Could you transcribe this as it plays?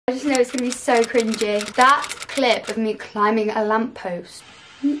I just know it's gonna be so cringy. That clip of me climbing a lamppost.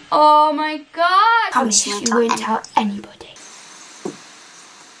 Oh my god! Promise you won't tell anybody.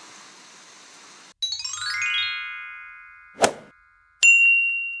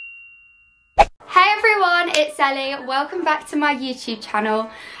 Hey everyone, it's Ellie. Welcome back to my YouTube channel.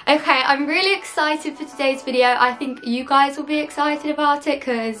 Okay, I'm really excited for today's video. I think you guys will be excited about it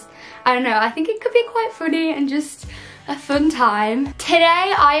because, I don't know, I think it could be quite funny and just a fun time.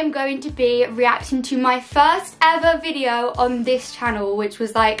 Today I am going to be reacting to my first ever video on this channel, which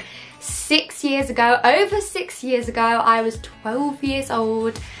was like 6 years ago, over 6 years ago. I was 12 years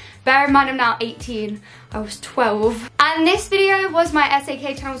old. Bear in mind I'm now 18, I was 12. And this video was my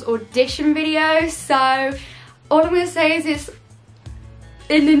SAK channel's audition video, so all I'm gonna say is it's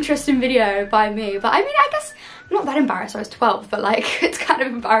an interesting video by me. But I mean, I guess I'm not that embarrassed, I was 12, but like, it's kind of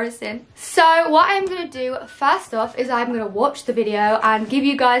embarrassing. So what I'm gonna do first off is I'm gonna watch the video and give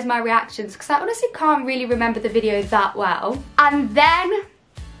you guys my reactions, because I honestly can't really remember the video that well. And then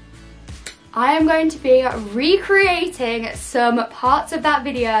I am going to be recreating some parts of that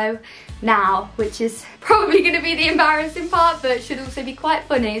video now, which is probably going to be the embarrassing part, but should also be quite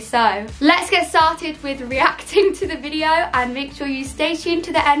funny. So let's get started with reacting to the video, and make sure you stay tuned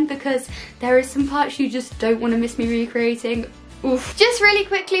to the end because there is some parts you just don't want to miss me recreating. Oof. Just really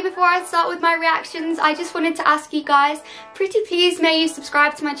quickly before I start with my reactions, I just wanted to ask you guys, pretty please may you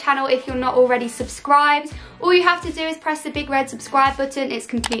subscribe to my channel if you're not already subscribed. All you have to do is press the big red subscribe button, it's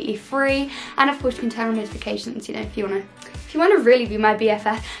completely free, and of course you can turn on notifications, you know, if you wanna really be my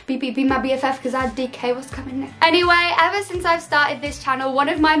BFF, be my BFF, because I DK what's coming next. Anyway, ever since I've started this channel, one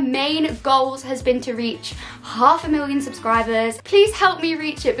of my main goals has been to reach 500,000 subscribers. Please help me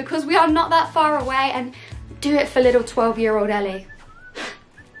reach it because we are not that far away, and do it for little 12-year-old Ellie.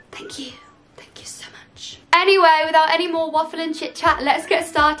 Thank you so much. Anyway, without any more waffle and chit chat, let's get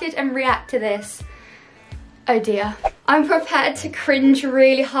started and react to this. Oh dear. I'm prepared to cringe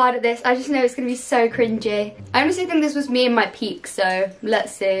really hard at this. I just know it's gonna be so cringy. I honestly think this was me in my peak, so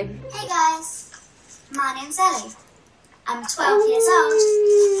let's see. Hey guys, my name's Ellie. I'm 12 years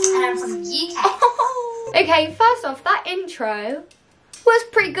old and I'm from the UK. Okay, first off, that intro was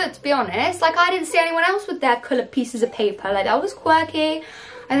pretty good, to be honest. Like, I didn't see anyone else with their coloured pieces of paper. Like, that was quirky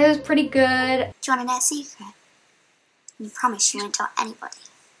and it was pretty good. Do you want to know a secret? You promise you won't tell anybody.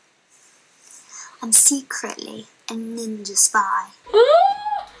 I'm secretly a ninja spy.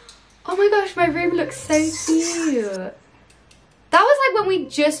 Oh my gosh, my room looks so cute. That was like when we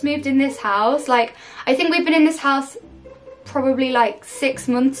just moved in this house. Like, I think we've been in this house probably like 6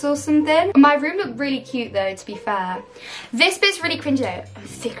 months or something. My room looked really cute though, to be fair. This bit's really cringy though. I'm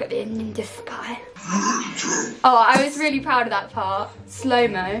secretly a ninja spy. Oh, I was really proud of that part.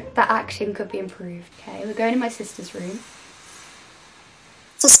 Slow-mo. That action could be improved. Okay, we're going in my sister's room.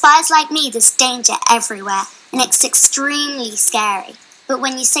 For spies like me, there's danger everywhere, and it's extremely scary. But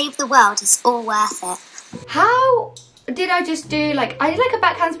when you save the world, it's all worth it. How did I just do, like, I did like a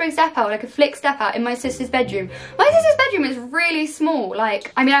back handspring step out, like a flick step out in my sister's bedroom. My sister's bedroom is really small.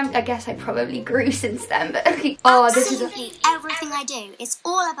 Like, I mean, I guess I probably grew since then, but oh, absolutely everything I do is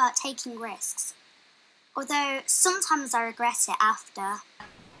all about taking risks. Although sometimes I regret it after.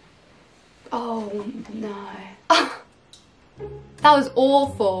 Oh no. That was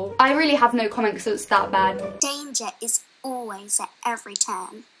awful. I really have no comment because it's that bad. Danger is always at every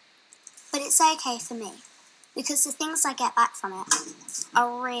turn. But it's okay for me, because the things I get back from it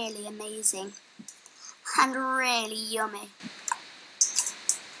are really amazing and really yummy.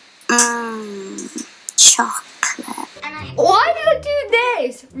 Chocolate. Why did I do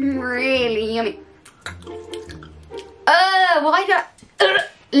this? Really yummy. Why did I...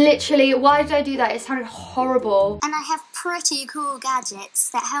 Literally, why did I do that? It sounded horrible. And I have pretty cool gadgets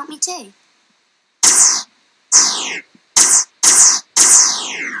that help me too.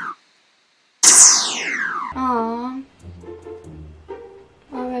 Aww.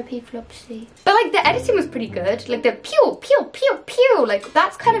 R.I.P. Flopsy. But like, the editing was pretty good. Like the pew, pew, pew, pew. Like,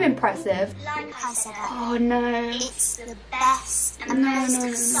 that's kind of impressive. Like I said, oh no. It's the best and most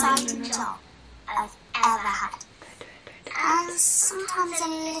exciting job I've ever had. And sometimes a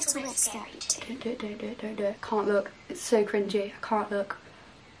little bit scary too. Don't do it. Can't look. It's so cringy. I can't look.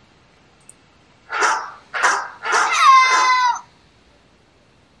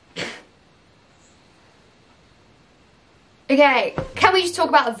 Okay, can we just talk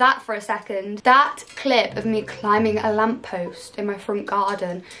about that for a second? That clip of me climbing a lamppost in my front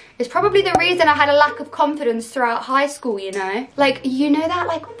garden is probably the reason I had a lack of confidence throughout high school, you know? Like, you know that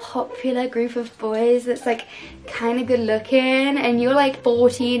like popular group of boys that's like kind of good looking and you're like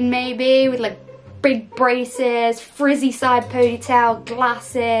 14 maybe with like big braces, frizzy side ponytail,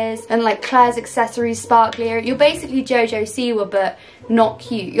 glasses, and like Claire's accessories sparklier. You're basically Jojo Siwa, but not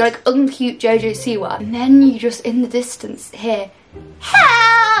cute. You're like uncute Jojo Siwa. And then you just in the distance hear,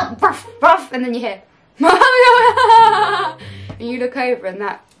 help, ruff, ruff, and then you hear, and you look over and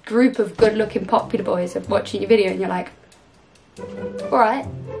that group of good looking popular boys are watching your video and you're like, alright,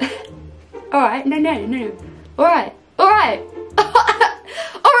 alright, no, alright, alright.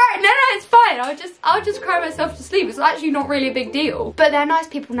 Alright, no, it's fine. I'll just cry myself to sleep. It's actually not really a big deal. But they're nice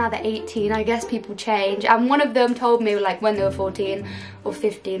people now, they're 18. I guess people change. And one of them told me, like, when they were 14 or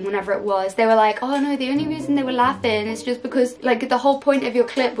 15, whenever it was, they were like, oh no, the only reason they were laughing is just because, like, the whole point of your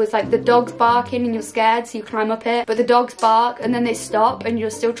clip was, like, the dog's barking and you're scared, so you climb up it. But the dogs bark and then they stop and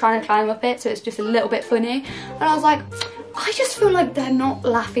you're still trying to climb up it, so it's just a little bit funny. And I was like, I just feel like they're not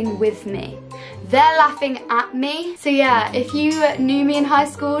laughing with me. They're laughing at me. So yeah, if you knew me in high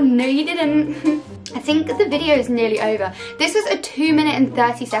school, no you didn't. I think the video is nearly over. This was a 2-minute and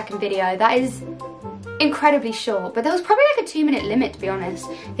 30-second video. That is incredibly short, but there was probably like a 2-minute limit, to be honest.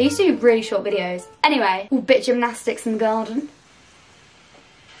 They used to do really short videos. Anyway, all bit gymnastics in the garden.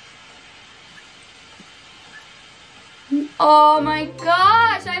 Oh my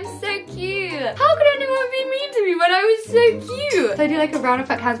gosh, I'm so cute. How could anyone be mean to me when I was so cute? So I do like a round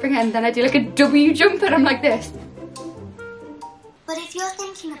effect handspring and then I do like a W jump and I'm like this. But if you're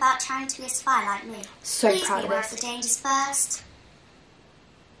thinking about trying to be a spy like me, so please proud of beware this. of the dangers first.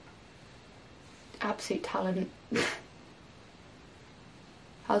 Absolute talent.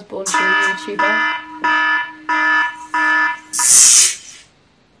 I was born to be a YouTuber.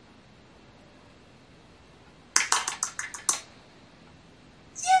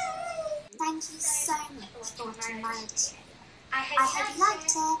 Thank you so much for watching my edition. I hope you liked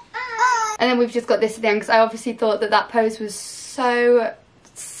it. Bye! And then we've just got this at the end because I obviously thought that that pose was so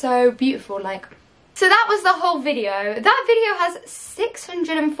beautiful, like. So that was the whole video. That video has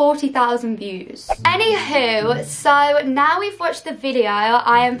 640,000 views. Anywho, so now we've watched the video,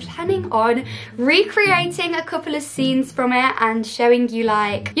 I am planning on recreating a couple of scenes from it and showing you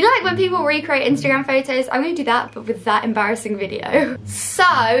like, you know like when people recreate Instagram photos? I'm gonna do that, but with that embarrassing video. So,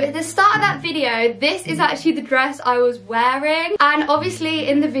 at the start of that video, this is actually the dress I was wearing. And obviously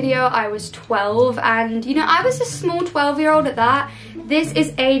in the video I was 12 and you know, I was a small 12-year-old at that. This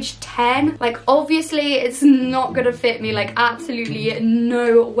is age 10. Like obviously it's not gonna fit me, like absolutely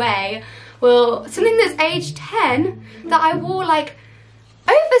no way. Well, something that's age 10 that I wore like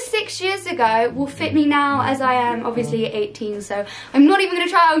over 6 years ago will fit me now as I am obviously 18, so I'm not even gonna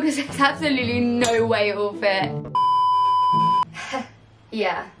try on because there's absolutely no way it will fit.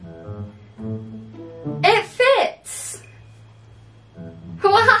 Yeah. It fits!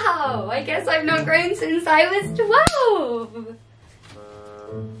 Wow! I guess I've not grown since I was 12!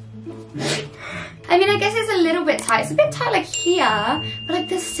 I mean, I guess it's a little bit tight. It's a bit tight like here, but like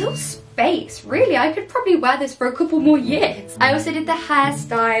there's still space. Really, I could probably wear this for a couple more years. I also did the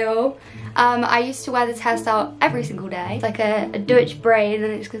hairstyle. I used to wear this hairstyle every single day. It's like a Dutch braid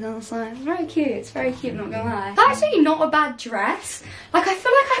and it just goes on the side. It's very cute. It's very cute, I'm not gonna lie. It's actually not a bad dress. Like I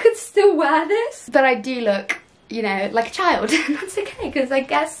feel like I could still wear this, but I do look, you know, like a child. And that's okay, because I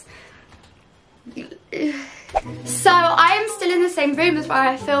guess... So I am still in the same room as where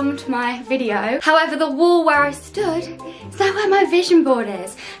I filmed my video. However, the wall where I stood is now where my vision board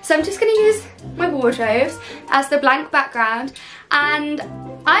is. So I'm just going to use my wardrobes as the blank background, and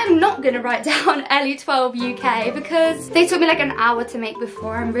I'm not going to write down Ellie 12 UK because they took me like an hour to make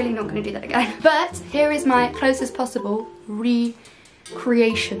before. I'm really not going to do that again. But here is my closest possible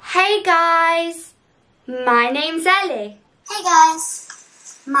recreation. Hey guys, my name's Ellie. Hey guys.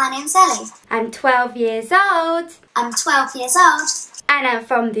 My name's Ellie. I'm 12 years old. I'm 12 years old. And I'm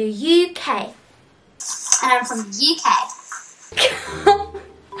from the UK. And I'm from the UK.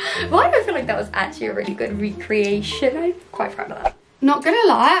 Why do I feel like that was actually a really good recreation? I'm quite proud of that. Not gonna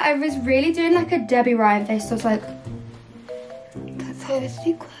lie, I was really doing like a Debbie Ryan face. So I was like, that's a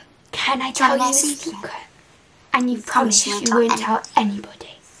secret. Can I tell you a secret? And you promise you won't tell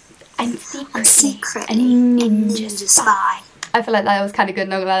anybody. I'm secretly a ninja spy. I feel like that was kind of good,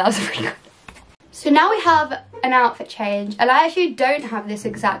 not gonna lie, that was really good. So now we have an outfit change, and I actually don't have this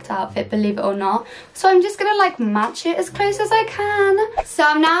exact outfit, believe it or not. So I'm just gonna like match it as close as I can. So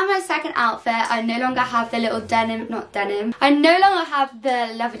I'm now in my second outfit. I no longer have the little denim, not denim. I no longer have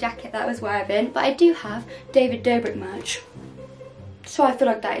the leather jacket that I was wearing, but I do have David Dobrik merch. So I feel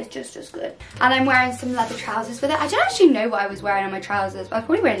like that is just as good. And I'm wearing some leather trousers with it. I don't actually know what I was wearing on my trousers, but I was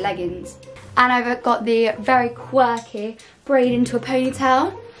probably wearing leggings. And I've got the very quirky braid into a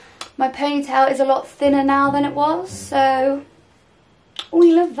ponytail. My ponytail is a lot thinner now than it was, so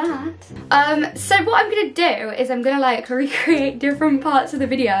We love that. So what I'm gonna do is I'm gonna like recreate different parts of the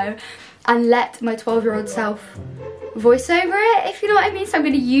video and let my 12-year-old self voice over it, if you know what I mean. So I'm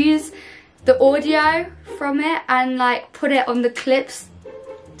gonna use the audio from it and like put it on the clips.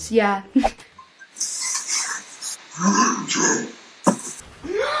 So yeah.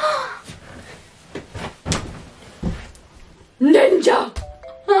 Ninja!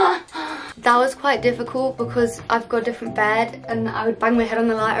 That was quite difficult because I've got a different bed and I would bang my head on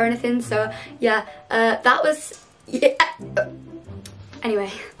the light or anything, so yeah, that was, yeah.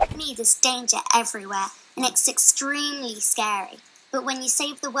 Anyway. There's danger everywhere and it's extremely scary, but when you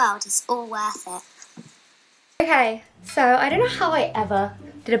save the world, it's all worth it. Okay, so I don't know how I ever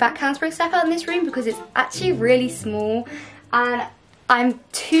did a back handspring step out in this room because it's actually really small and I'm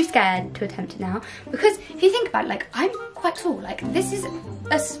too scared to attempt it now, because if you think about it, like, I'm quite tall, like this is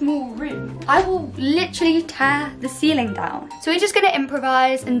a small room. I will literally tear the ceiling down. So we're just gonna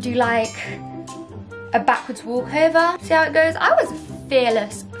improvise and do like a backwards walkover, see how it goes. I was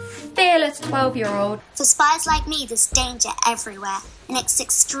fearless 12-year-old. For spies like me, there's danger everywhere and it's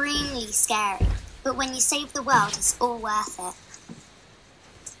extremely scary, but when you save the world, it's all worth it.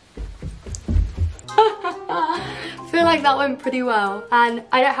 I feel like that went pretty well, and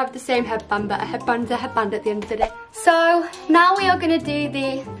I don't have the same headband, but a headband's a headband at the end of the day. So now we are going to do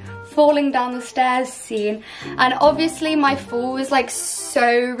the falling down the stairs scene, and obviously my fall was like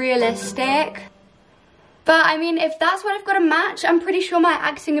so realistic, but I mean, if that's what I've got to match, I'm pretty sure my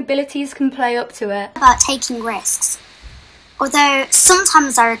acting abilities can play up to it. About taking risks, although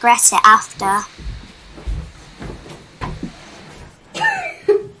sometimes I regret it after.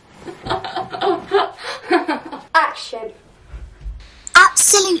 Action.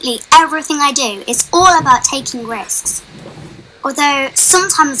 Absolutely everything I do is all about taking risks, although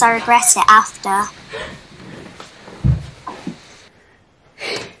sometimes I regret it after.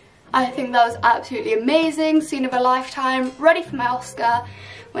 I think that was absolutely amazing, scene of a lifetime, ready for my Oscar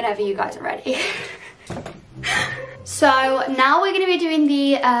whenever you guys are ready. So now we're going to be doing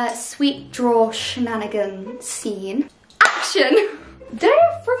the sweet draw shenanigan scene. Action! Did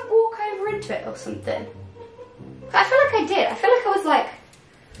I front walk over into it or something? I feel like I did. I feel like I was like,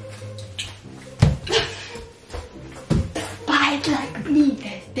 spies like me,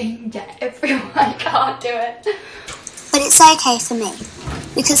 there's danger everywhere. I can't do it. But it's okay for me,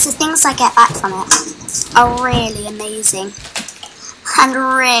 because the things I get back from it are really amazing and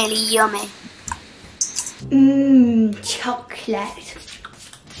really yummy. Chocolate.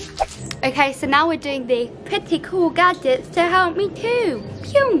 Okay, so now we're doing the pretty cool gadgets to help me too.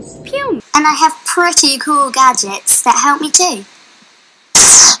 Pew, pew. And I have pretty cool gadgets that help me too.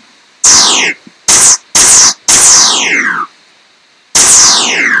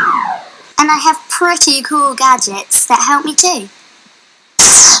 And I have pretty cool gadgets that help me too.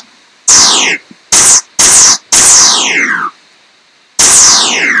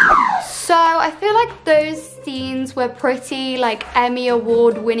 So I feel like those scenes were pretty like Emmy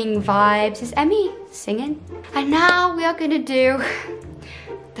Award winning vibes. Is Emmy singing? And now we are gonna do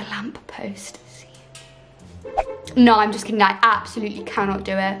the lamppost scene. No, I'm just kidding. I absolutely cannot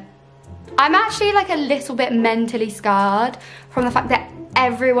do it. I'm actually like a little bit mentally scarred from the fact that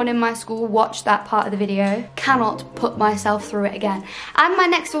everyone in my school watched that part of the video. Cannot put myself through it again. And my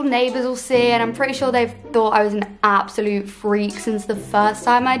next door neighbours will see, and I'm pretty sure they've thought I was an absolute freak since the first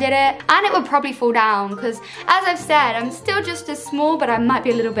time I did it. And it would probably fall down because, as I've said, I'm still just as small, but I might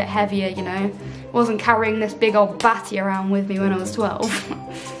be a little bit heavier, you know. Wasn't carrying this big old batty around with me when I was 12.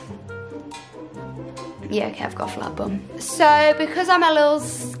 Yeah, okay, I've got a flat bum. So, because I'm a little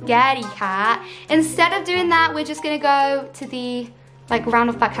scaredy cat, instead of doing that, we're just gonna go to the like round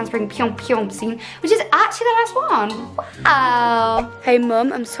of back handspring pyong pyong scene, which is actually the last one. Wow. Hey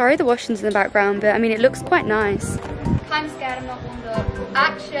mum, I'm sorry the washing's in the background, but I mean, it looks quite nice. I'm scared, I'm not warmed up.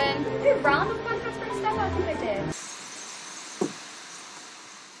 Action. Did I do a round of back handspring step? I think I did.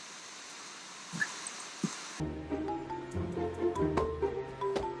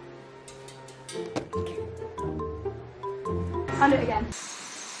 I'll do it again.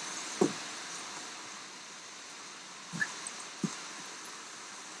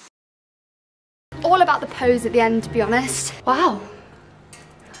 All about the pose at the end, to be honest. Wow.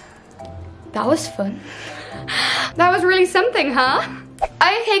 That was fun. That was really something, huh?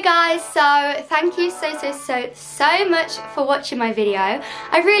 Okay guys, so thank you so much for watching my video.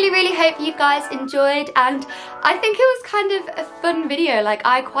 I really hope you guys enjoyed, and I think it was kind of a fun video. Like,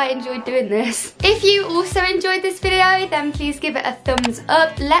 I quite enjoyed doing this. If you also enjoyed this video, then please give it a thumbs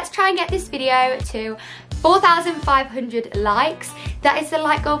up. Let's try and get this video to 4,500 likes. That is the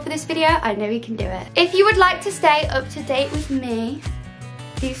like goal for this video. I know we can do it. If you would like to stay up to date with me,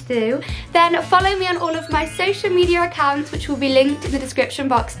 please do. Then follow me on all of my social media accounts, which will be linked in the description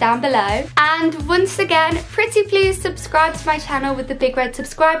box down below. And once again, pretty please subscribe to my channel with the big red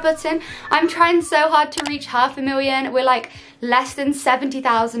subscribe button. I'm trying so hard to reach 500,000. We're like less than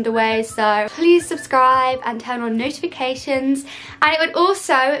 70,000 away, so please subscribe and turn on notifications. And it would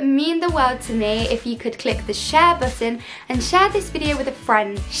also mean the world to me if you could click the share button and share this video with a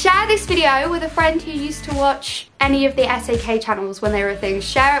friend. Share this video with a friend who used to watch any of the SAK channels when they were a thing.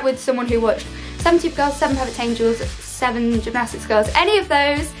 Share it with someone who watched 7 Tube Girls, 7 Perfect Angels, 7 Gymnastics Girls, any of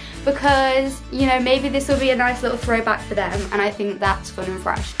those, because, you know, maybe this will be a nice little throwback for them, and I think that's fun and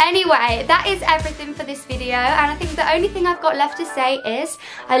fresh. Anyway, that is everything for this video, and I think the only thing I've got left to say is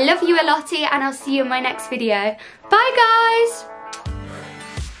I love you a Lottie, and I'll see you in my next video. Bye guys!